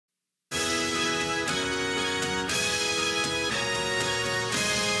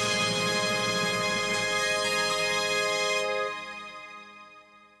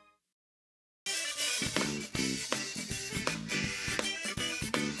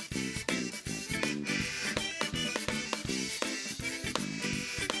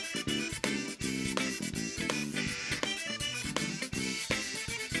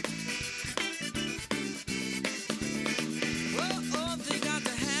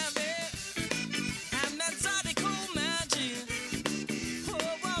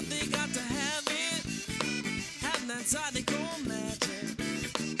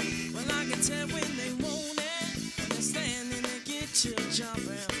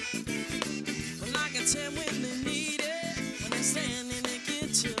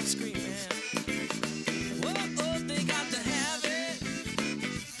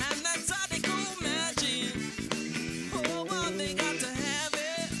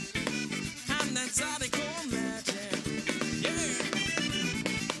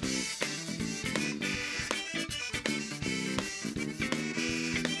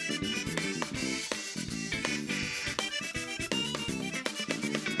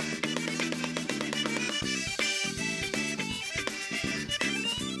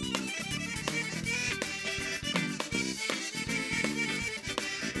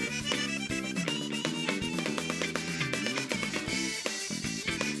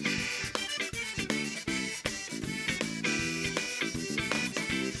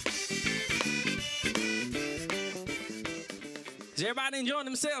Is everybody enjoying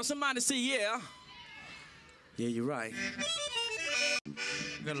themselves? Somebody say yeah. Yeah, you're right.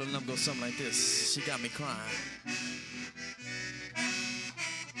 Got a little number go something like this. She got me crying.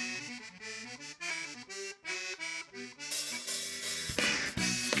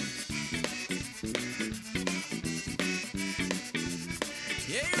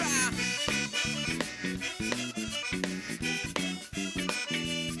 Yeah, you're right.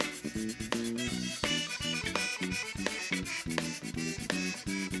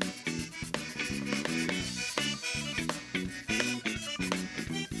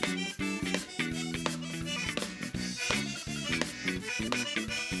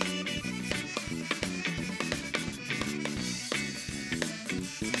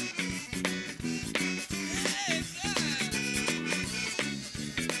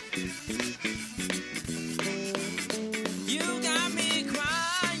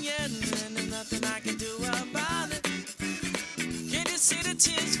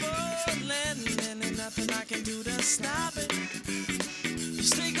 Tears falling, and there's nothing I can do to stop it. You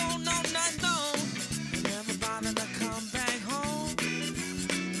stay gone all night long, and never bother to come back home.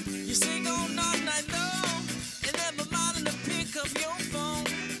 You stay gone all night long, and never bother to pick up your phone.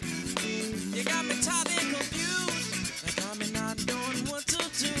 You got me tired and confused, you got me not knowing what to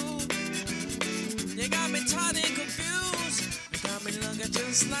do. You got me tired and confused, you got me looking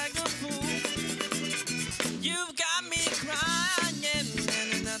just like a fool. You've got me crying, and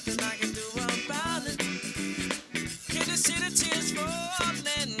nothing I can do about it. Can you see the tears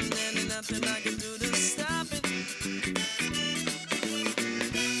falling, and nothing I can do to stop it?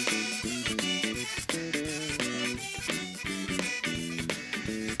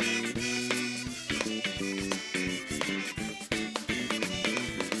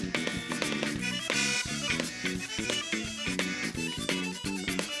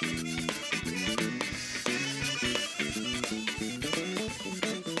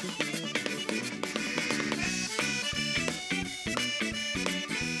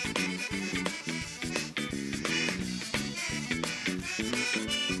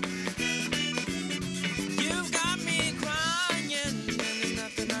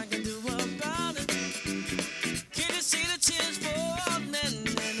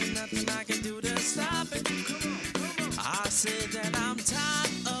 I said that I'm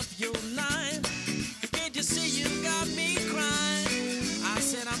tired of your lying. Can't you see you got me crying? I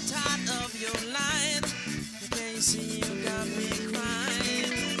said I'm tired of your lying. Can't you see you got me crying?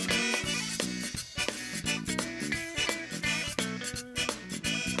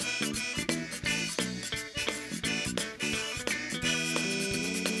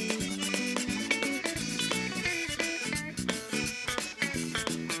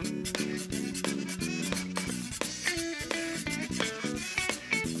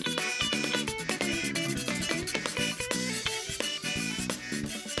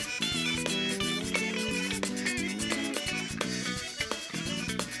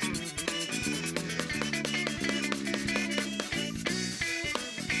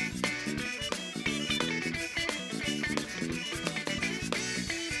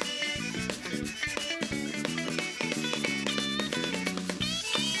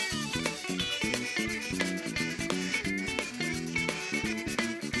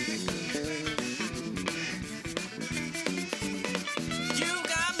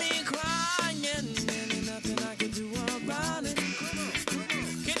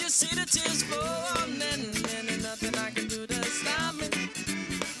 Tears falling, and nothing I can do to stop it.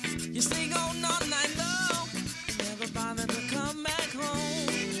 You stay gone all night long, never bother to come back home.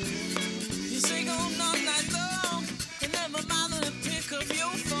 You stay gone all night long, and never bother to pick up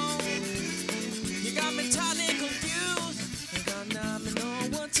your phone. You got me tired and confused, you got me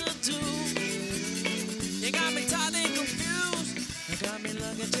know what to do. You got me tired and confused, you got me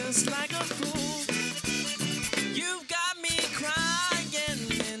looking just like a fool. You've got me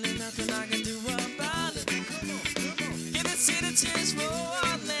crying, and nothing I can do about it.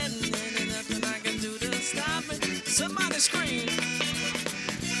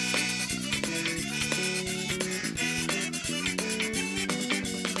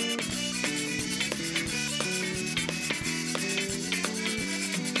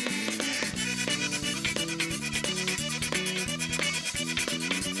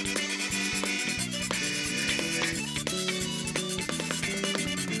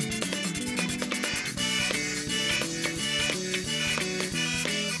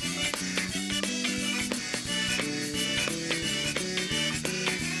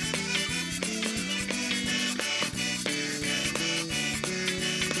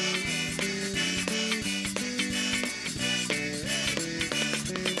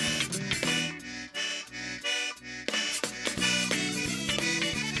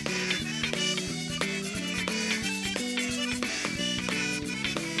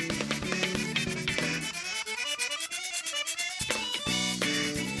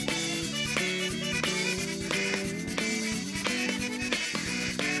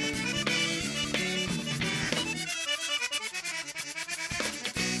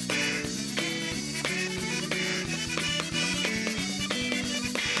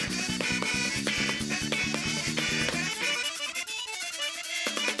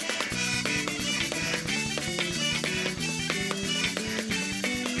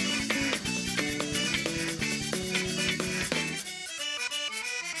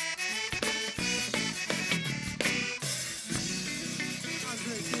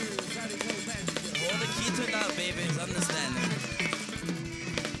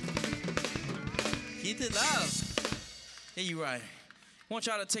 Keep it love. Yeah, you're right. I want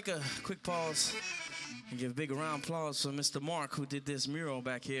y'all to take a quick pause and give a big round of applause for Mr. Mark, who did this mural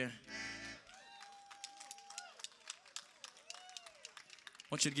back here. I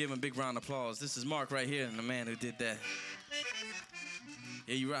want you to give him a big round of applause. This is Mark right here, and the man who did that.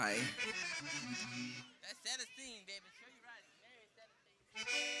 Yeah, you're right. That's set a scene, baby. Show you right. Mary set a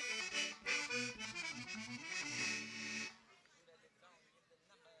scene.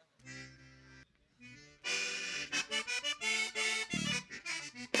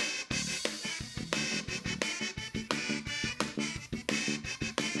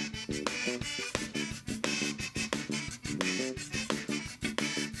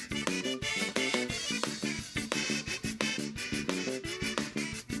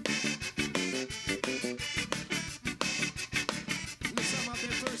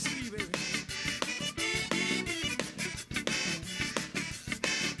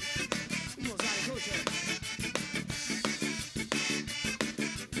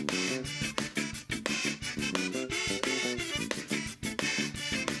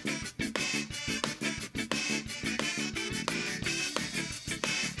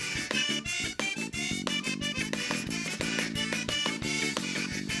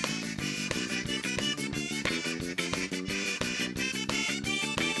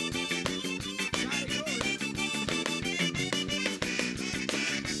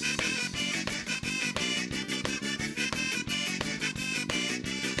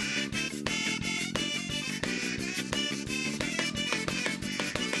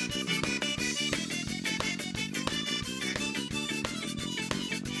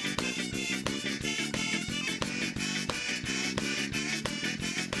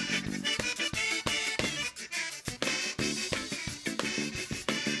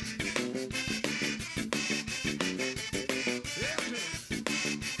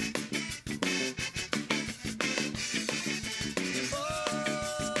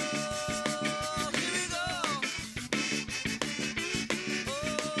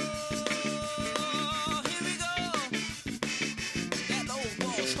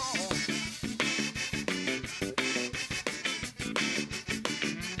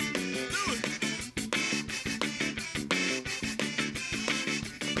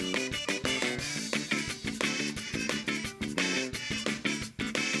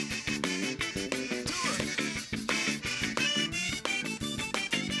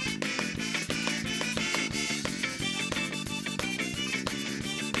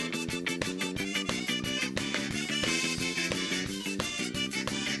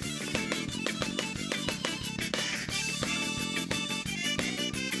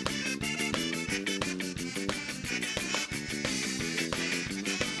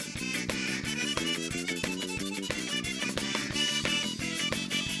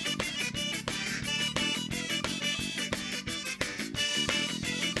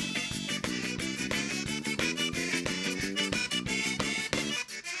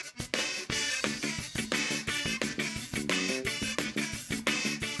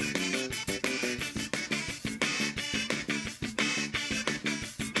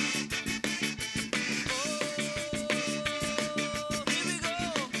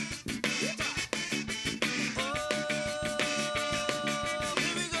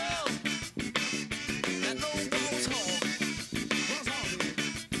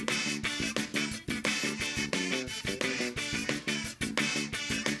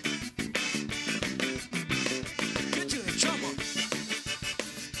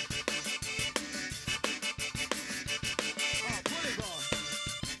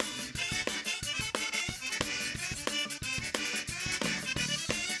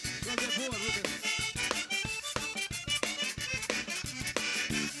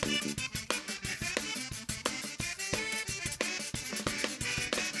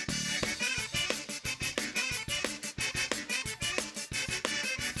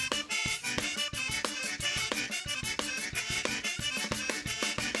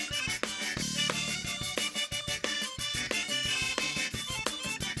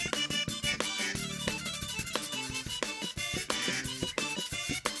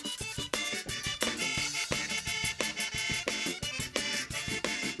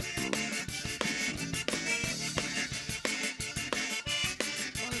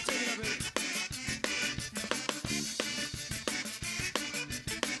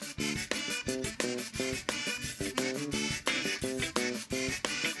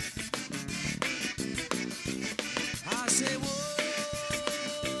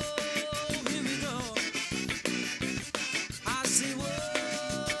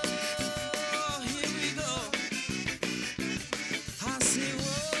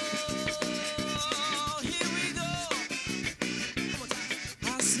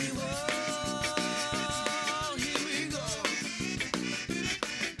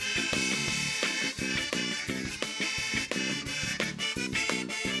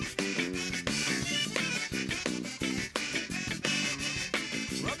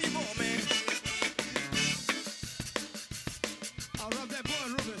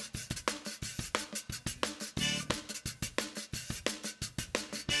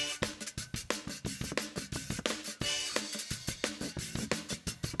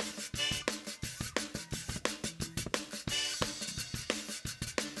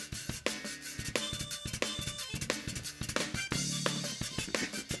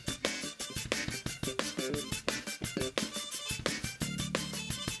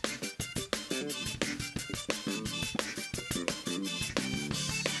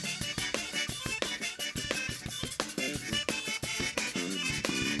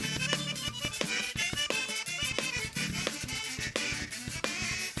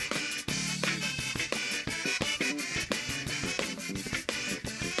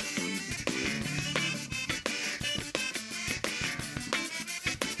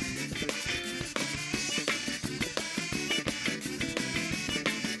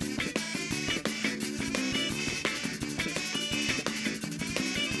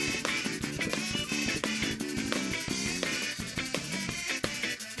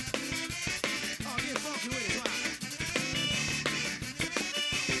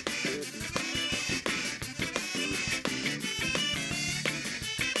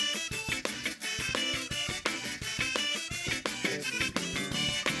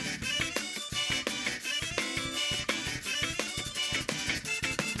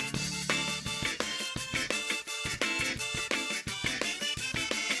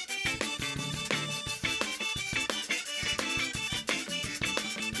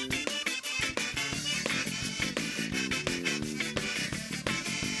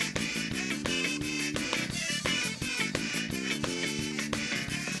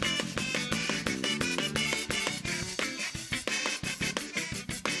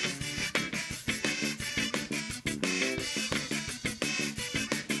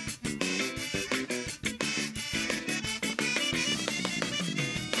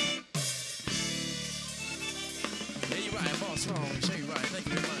 song. Show you right. Thank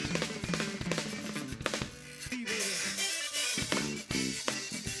you very much. Hey, baby.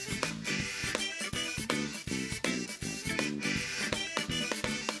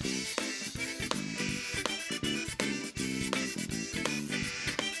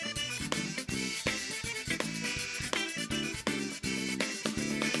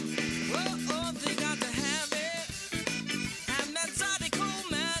 Oh, they got to have it. And that Zydeco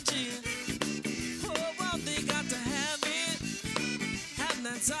magic. Oh, well, they got to have it. And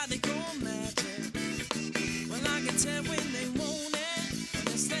that Zydeco magic. Well, I can tell when they want it. When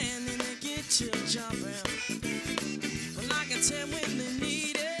they're standing, they get you jumping.